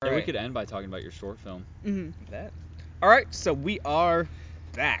Yeah, we could end by talking about your short film. That. All right, so we are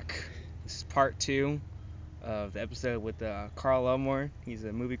back. This is part 2 of the episode with Carl Elmore. He's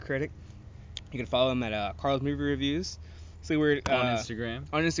a movie critic. You can follow him at Carl's Movie Reviews. So we're On Instagram.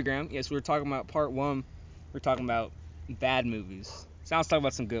 On Instagram, yes. We were talking about part 1. We're talking about bad movies. So now let's talk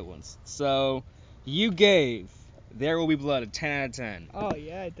about some good ones. So you gave There Will Be Blood a 10 out of 10. Oh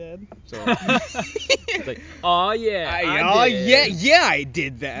yeah, I did. So. It's like, oh yeah, I did. Yeah, I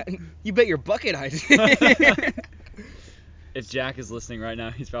did that. You bet your bucket I did. If Jack is listening right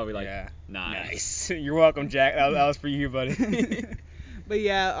now, he's probably like, yeah. nice. You're welcome, Jack. That was for you, buddy. But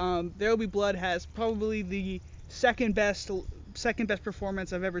yeah, There Will Be Blood has probably the second best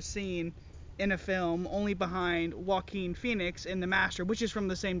performance I've ever seen in a film, only behind Joaquin Phoenix in The Master, which is from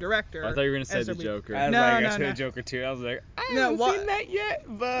the same director. I thought you were gonna say The Joker. I was no. The Joker too. I was like, I haven't seen that yet,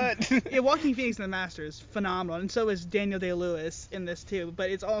 but yeah, Joaquin Phoenix in The Master is phenomenal, and so is Daniel Day-Lewis in this too. But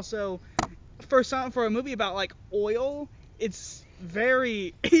it's also for a movie about like oil. It's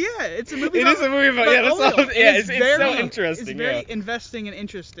very it's a movie. It is a movie about oil. It's so interesting. It's very investing and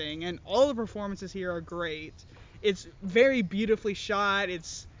interesting, and all the performances here are great. It's very beautifully shot.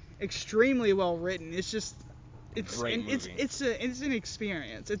 It's extremely well written. It's just it's an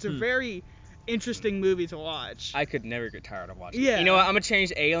experience. It's a very interesting movie to watch. I could never get tired of watching. Yeah. You know what? I'm gonna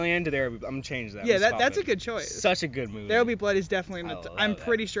change Alien to There. I'm gonna change that. Yeah, that's a good choice. Such a good movie. There Will Be Blood is definitely. I'm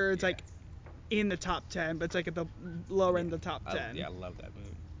pretty sure it's yeah. like in the top 10, but it's like at the lower end of the top 10. I love that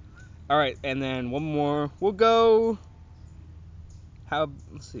movie. All right, and then one more. We'll go. Let's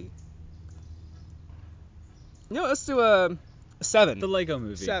see. Let's do a 7. The Lego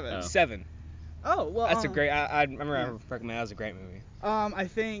Movie. 7. Oh. 7. Oh well. That's a great. I remember I recommend that was a great movie. I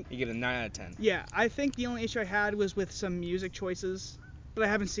think. You get a 9 out of 10. Yeah, I think the only issue I had was with some music choices, but I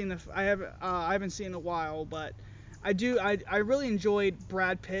haven't seen I haven't seen in a while, but. I really enjoyed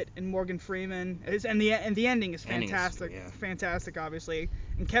Brad Pitt and Morgan Freeman, and the ending is fantastic. Fantastic, obviously.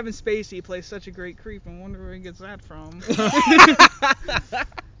 And Kevin Spacey plays such a great creep. I wonder where he gets that from.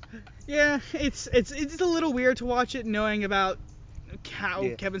 Yeah, it's a little weird to watch it knowing about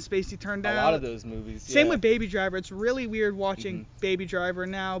how Kevin Spacey turned out. A lot of those movies. Same with Baby Driver. It's really weird watching Baby Driver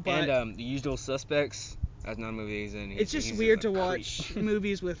now, but and The Usual Suspects. That's not a movie he's in. It's just weird to watch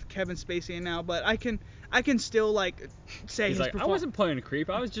movies with Kevin Spacey in now, but I can still like say he's his like, I wasn't playing a creep.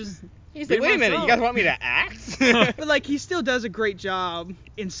 I was just. He's like, wait a minute, you guys want me to act? But like he still does a great job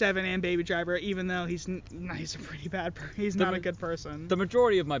in 7 and Baby Driver, even though he's a pretty bad. He's not a good person. The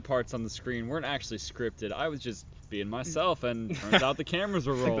majority of my parts on the screen weren't actually scripted. I was just being myself, and turns out the cameras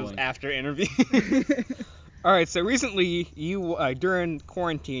were rolling. Like those after interviews. All right, so recently you during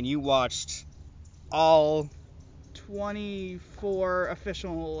quarantine you watched all 24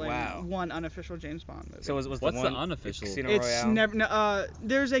 official and 1 unofficial James Bond movie. So what's the unofficial? Casino Royale?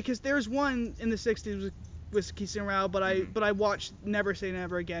 There's one in the 60s was Casino Royale, but I watched Never Say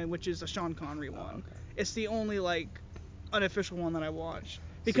Never Again, which is a Sean Connery one. Okay. It's the only like unofficial one that I watched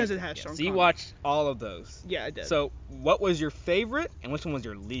because it has Sean Connery. So you watched all of those? Yeah, I did. So what was your favorite and which one was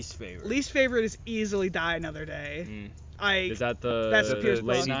your least favorite? Least favorite is easily Die Another Day. Is that the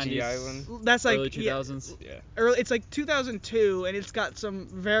late 90s one? That's like early 2000s? Yeah. It's like 2002, and it's got some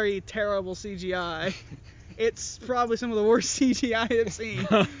very terrible CGI. It's probably some of the worst CGI I've seen.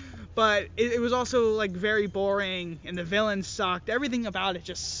 But it was also like very boring, and the villains sucked. Everything about it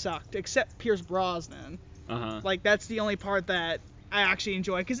just sucked, except Pierce Brosnan. Like that's the only part that I actually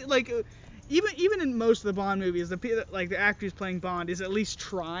enjoy, because like even in most of the Bond movies, the actor who's playing Bond is at least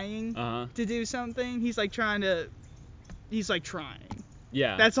trying to do something. He's like trying.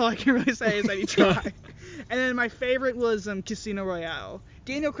 Yeah. That's all I can really say is that he tried. And then my favorite was Casino Royale.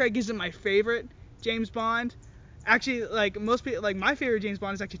 Daniel Craig isn't my favorite James Bond. Actually, like most people, like my favorite James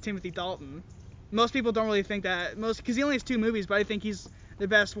Bond is actually Timothy Dalton. Most people don't really think that, because he only has 2 movies, but I think he's the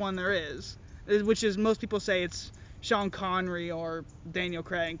best one there is. Which is, most people say it's Sean Connery or Daniel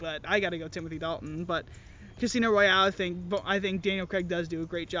Craig, but I gotta go Timothy Dalton. But Casino Royale, I think Daniel Craig does do a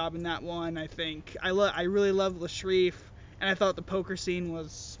great job in that one. I think I really love Le Chiffre. And I thought the poker scene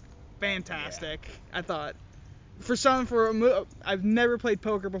was fantastic. Yeah. I thought, I've never played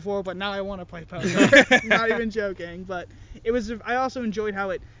poker before, but now I want to play poker. Not even joking. But I also enjoyed how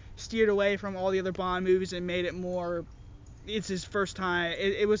it steered away from all the other Bond movies and made it more. It's his first time.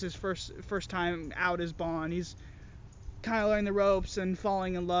 It was his first time out as Bond. He's kind of learning the ropes and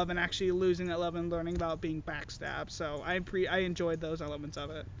falling in love and actually losing that love and learning about being backstabbed. So I enjoyed those elements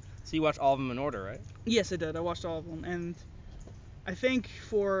of it. So you watched all of them in order, right? Yes, I did. I watched all of them, and I think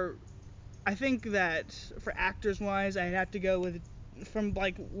that for actors wise, I'd have to go with from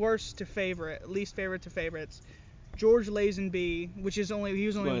like worst to favorite, least favorite to favorites. George Lazenby, which is he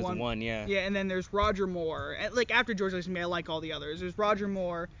was only was one, yeah. Yeah, and then there's Roger Moore. And, like, after George Lazenby, I like all the others. There's Roger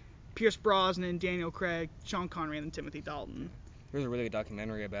Moore, Pierce Brosnan, Daniel Craig, Sean Connery, and then Timothy Dalton. There's a really good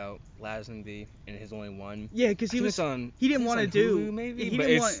documentary about Lazenby and his only one. Yeah, because he didn't want to do. Hulu,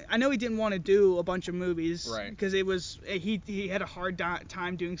 maybe? I know he didn't want to do a bunch of movies. Right. Because he had a hard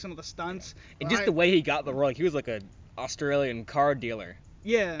time doing some of the stunts. And just the way he got the role, like, he was like a Australian car dealer.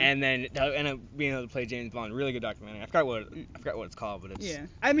 Yeah. And then ended up being able to play James Bond. Really good documentary. I forgot what it's called, but it's. Yeah.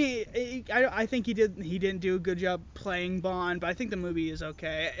 I mean, I think he didn't do a good job playing Bond, but I think the movie is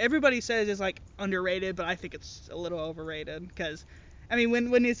okay. Everybody says it's like underrated, but I think it's a little overrated because. I mean,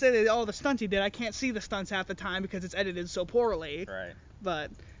 when you say that all the stunts he did, I can't see the stunts half the time because it's edited so poorly. Right. But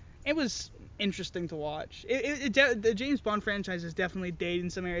it was interesting to watch. The James Bond franchise is definitely dated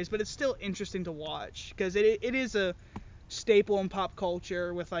in some areas, but it's still interesting to watch because it is a staple in pop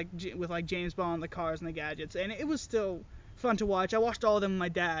culture with like James Bond, the cars and the gadgets, and it was still fun to watch. I watched all of them with my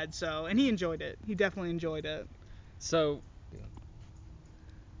dad, and he enjoyed it. He definitely enjoyed it. So,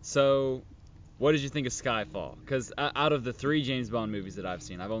 what did you think of Skyfall? Because out of the 3 James Bond movies that I've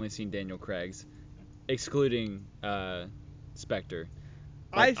seen, I've only seen Daniel Craig's, excluding Spectre.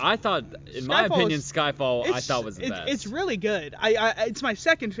 I thought, in my opinion, Skyfall I thought was the best. It's really good. It's my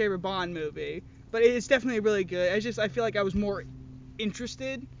second favorite Bond movie, but it's definitely really good. I feel like I was more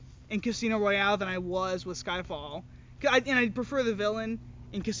interested in Casino Royale than I was with Skyfall. And I prefer the villain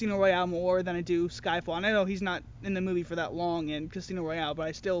in Casino Royale more than I do Skyfall. And I know he's not in the movie for that long in Casino Royale, but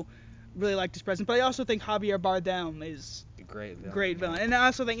I still really liked his presence. But I also think Javier Bardem is a great villain. And I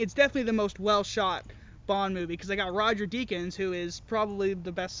also think it's definitely the most well-shot Bond movie because I got Roger Deakins, who is probably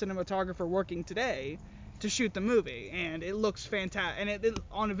the best cinematographer working today, to shoot the movie, and it looks fantastic. And it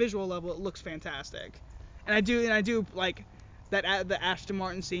on a visual level, it looks fantastic. And I do like that the Aston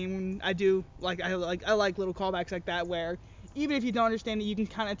Martin scene. I like little callbacks like that where even if you don't understand it, you can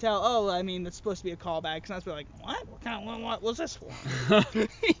kind of tell. Oh, I mean, that's supposed to be a callback. It's not supposed to be like what was this for?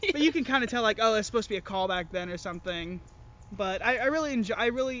 But you can kind of tell like, oh, it's supposed to be a callback then or something. But I really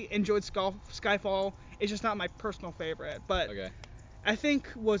enjoyed Skyfall. It's just not my personal favorite. But okay. I think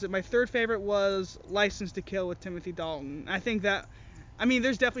my third favorite was License to Kill with Timothy Dalton. I think that, I mean,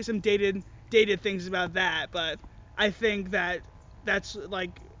 there's definitely some dated things about that, but I think that's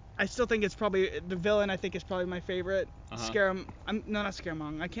like, I still think it's probably the villain. I think is probably my favorite. Not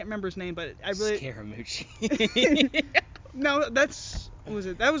Scaramanga. I can't remember his name, but I really. Scaramucci. No, that was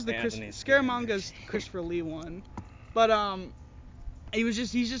the Scaramanga's Christopher Lee one, but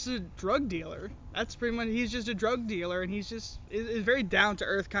he's just a drug dealer. That's pretty much, he's just a drug dealer, and he's a very down to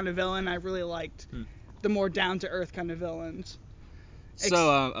earth kind of villain. I really liked the more down to earth kind of villains.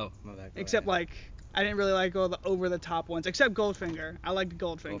 My bad. Except like I didn't really like all the over the top ones, except Goldfinger. I liked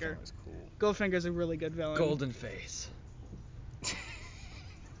Goldfinger. Goldfinger was cool. Goldfinger's a really good villain. Golden Face.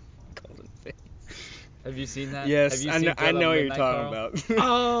 Golden Face. Have you seen that? Yes, Have you seen I know what you're Midnight, talking Carl? about.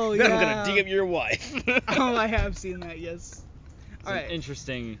 Oh, yeah. Then I'm gonna dig up your wife. Oh, I have seen that. Yes. It's an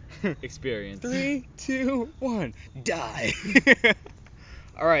interesting experience. 3, 2, 1, die.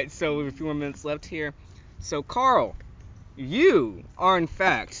 All right, so we have a few more minutes left here. So, Carl, you are in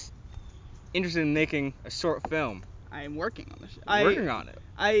fact interested in making a short film. I am working on this. Working on it.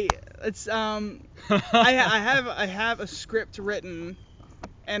 I have a script written,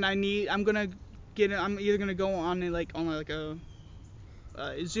 and I'm either gonna go on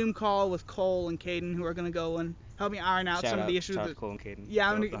a Zoom call with Cole and Caden, who are gonna go and help me iron out some of the issues. Shout out Cole and Caden.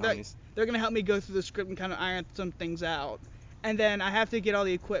 Yeah, they're gonna help me go through the script and kind of iron some things out. And then I have to get all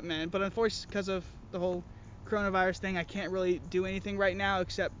the equipment, but unfortunately, because of the whole coronavirus thing, I can't really do anything right now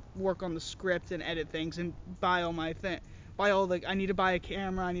except work on the script and edit things and buy all my I need to buy a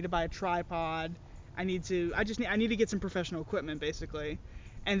camera, I need to buy a tripod, I need to get some professional equipment basically,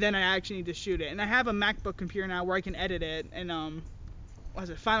 and then I actually need to shoot it. And I have a MacBook computer now where I can edit it, and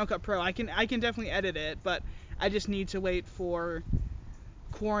Final Cut Pro. I can definitely edit it, but I just need to wait for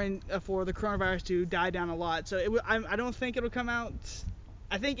the coronavirus to die down a lot. So I don't think it'll come out.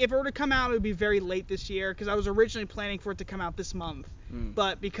 I think if it were to come out, it would be very late this year because I was originally planning for it to come out this month.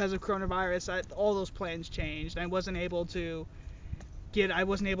 But because of coronavirus, all those plans changed. I wasn't able to get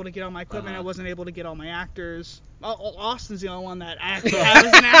all my equipment. I wasn't able to get all my actors. Austin's the only one that actually has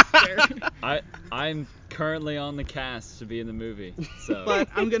an actor. I'm currently on the cast to be in the movie. So. But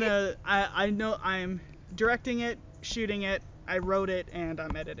I know I'm directing it, shooting it, I wrote it, and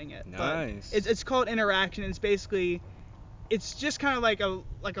I'm editing it. Nice. But it's called Interaction. It's just kind of like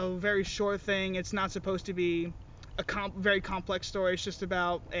a very short thing. It's not supposed to be a very complex story. It's just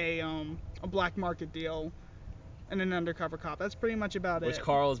about a black market deal. and an undercover cop. That's pretty much about it. Which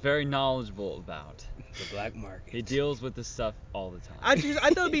Carl is very knowledgeable about. The black market. He deals with this stuff all the time. I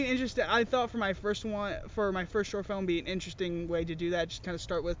thought it'd be interesting. I thought for my first short film, be an interesting way to do that. Just kind of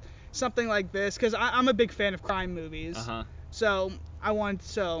start with something like this, because I'm a big fan of crime movies. So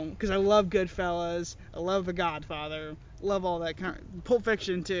because I love Goodfellas, I love The Godfather, love all that kind of Pulp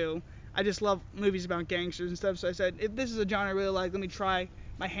Fiction too. I just love movies about gangsters and stuff. So I said, if this is a genre I really like, let me try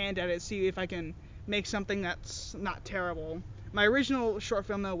my hand at it, see if I can make something that's not terrible. My original short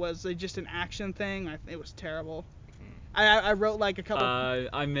film though was just an action thing. It was terrible. I wrote like a couple.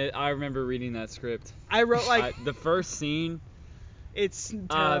 I remember reading that script. I wrote like the first scene. It's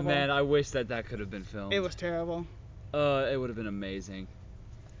terrible. Man, I wish that could have been filmed. It was terrible. It would have been amazing.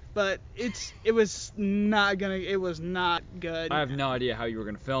 But it was not good. I have no idea how you were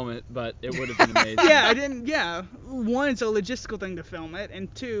gonna film it, but it would have been amazing. Yeah. One, it's a logistical thing to film it,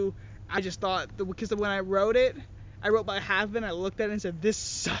 and two, I just thought because when I wrote by half of it, and I looked at it and said, this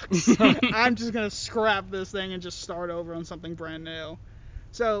sucks. I'm just gonna scrap this thing and just start over on something brand new.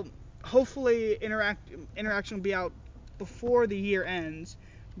 So hopefully interaction will be out before the year ends.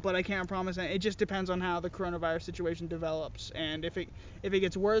 But I can't promise that. It just depends on how the coronavirus situation develops, and if it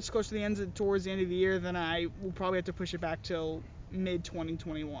gets worse towards the end of the year, then I will probably have to push it back till mid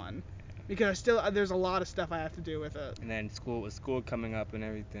 2021, because there's a lot of stuff I have to do with it. And then school coming up and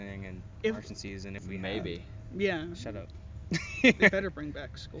everything, and marching season if we maybe. Yeah. Shut up. They better bring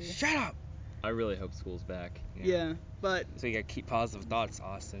back school. Shut up. I really hope school's back. Yeah, but so you gotta keep positive thoughts,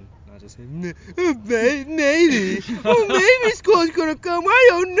 Austin. Not just maybe. Maybe school's gonna come. I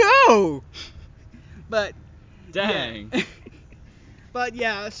don't know. But dang. Yeah. But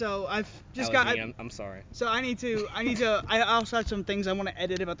yeah, so I've just I'm sorry. So I need to. I also have some things I want to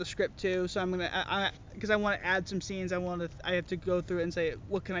edit about the script too. So I'm gonna, because I want to add some scenes. I have to go through it and say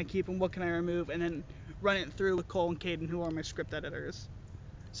what can I keep and what can I remove, and then run it through with Cole and Caden, who are my script editors.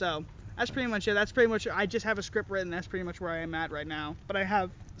 So that's pretty much it. That's pretty much. I just have a script written. That's pretty much where I am at right now. But I have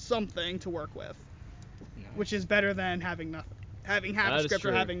something to work with, which is better than having nothing. Having half a script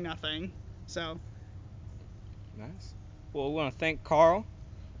or having nothing. So. Nice. Well, we want to thank Carl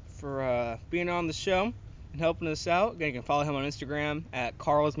for being on the show and helping us out. Again, you can follow him on Instagram at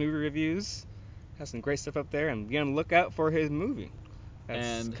Carl's Movie Reviews. Has some great stuff up there, and be on the lookout for his movie.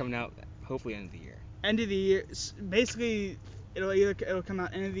 That's coming out hopefully end of the year. End of the year, basically. It'll come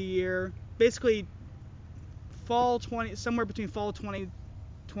out end of the year, basically somewhere between fall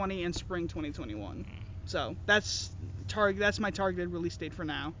 2020 and spring 2021. So that's my targeted release date for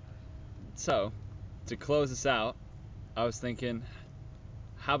now. So, to close this out, I was thinking,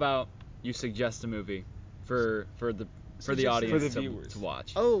 how about you suggest a movie for the audience, for the viewers to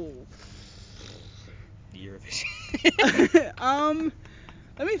watch? Oh. Eurovision.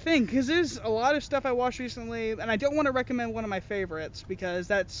 Let me think, because there's a lot of stuff I watched recently, and I don't want to recommend one of my favorites because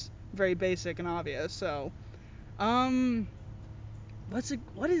that's very basic and obvious. So, what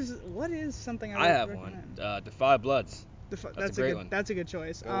is something I have recommend? one. Defy Bloods. That's a good one. That's a good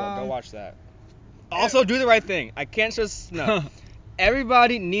choice. Go watch that. Also, Do the Right Thing. I can't just no.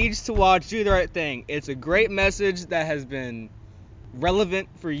 Everybody needs to watch Do the Right Thing. It's a great message that has been relevant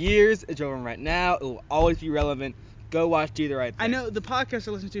for years. It's relevant right now. It will always be relevant. Go watch Do the Right Thing. I know the podcast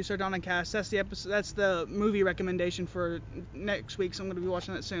I listen to, Sardana Cast. That's the episode. That's the movie recommendation for next week. So I'm going to be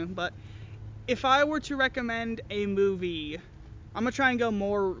watching that soon. But if I were to recommend a movie, I'm gonna try and go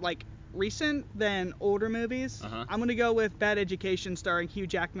more like recent than older movies. I'm going to go with Bad Education, starring Hugh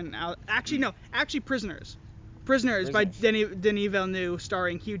Jackman. Actually, Prisoners. Prisoners by Denis Villeneuve,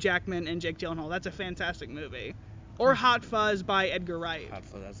 starring Hugh Jackman and Jake Gyllenhaal. That's a fantastic movie. Or Hot Fuzz by Edgar Wright.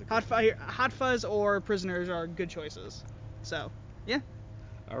 Hot Fuzz or Prisoners are good choices. So, yeah.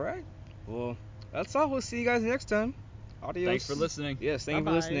 All right. Well, that's all. We'll see you guys next time. Adios. Thanks for listening. Yes, thank you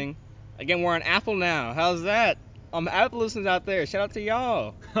for listening. Again, we're on Apple now. How's that? Apple listeners out there, shout out to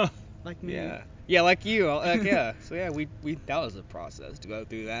y'all. Like me. Yeah, like you. Yeah. So yeah, we that was a process to go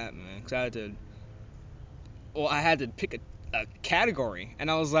through that, man. Cause I had to pick a category, and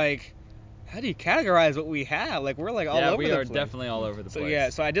I was like, how do you categorize what we have? Like, we're like all over the place. Yeah, we are definitely all over the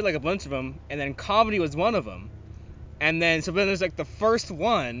place. So I did like a bunch of them, and then comedy was one of them. And then there's like the first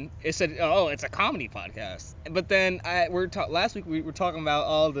one, it said, oh, it's a comedy podcast. But then last week we were talking about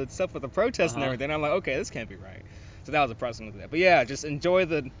all the stuff with the protests and everything. I'm like, okay, this can't be right. So that was a process with that. But yeah, just enjoy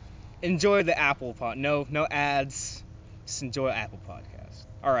the Apple pod. No ads. Just enjoy Apple Podcast.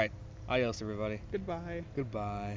 All right. Adios, everybody. Goodbye. Goodbye.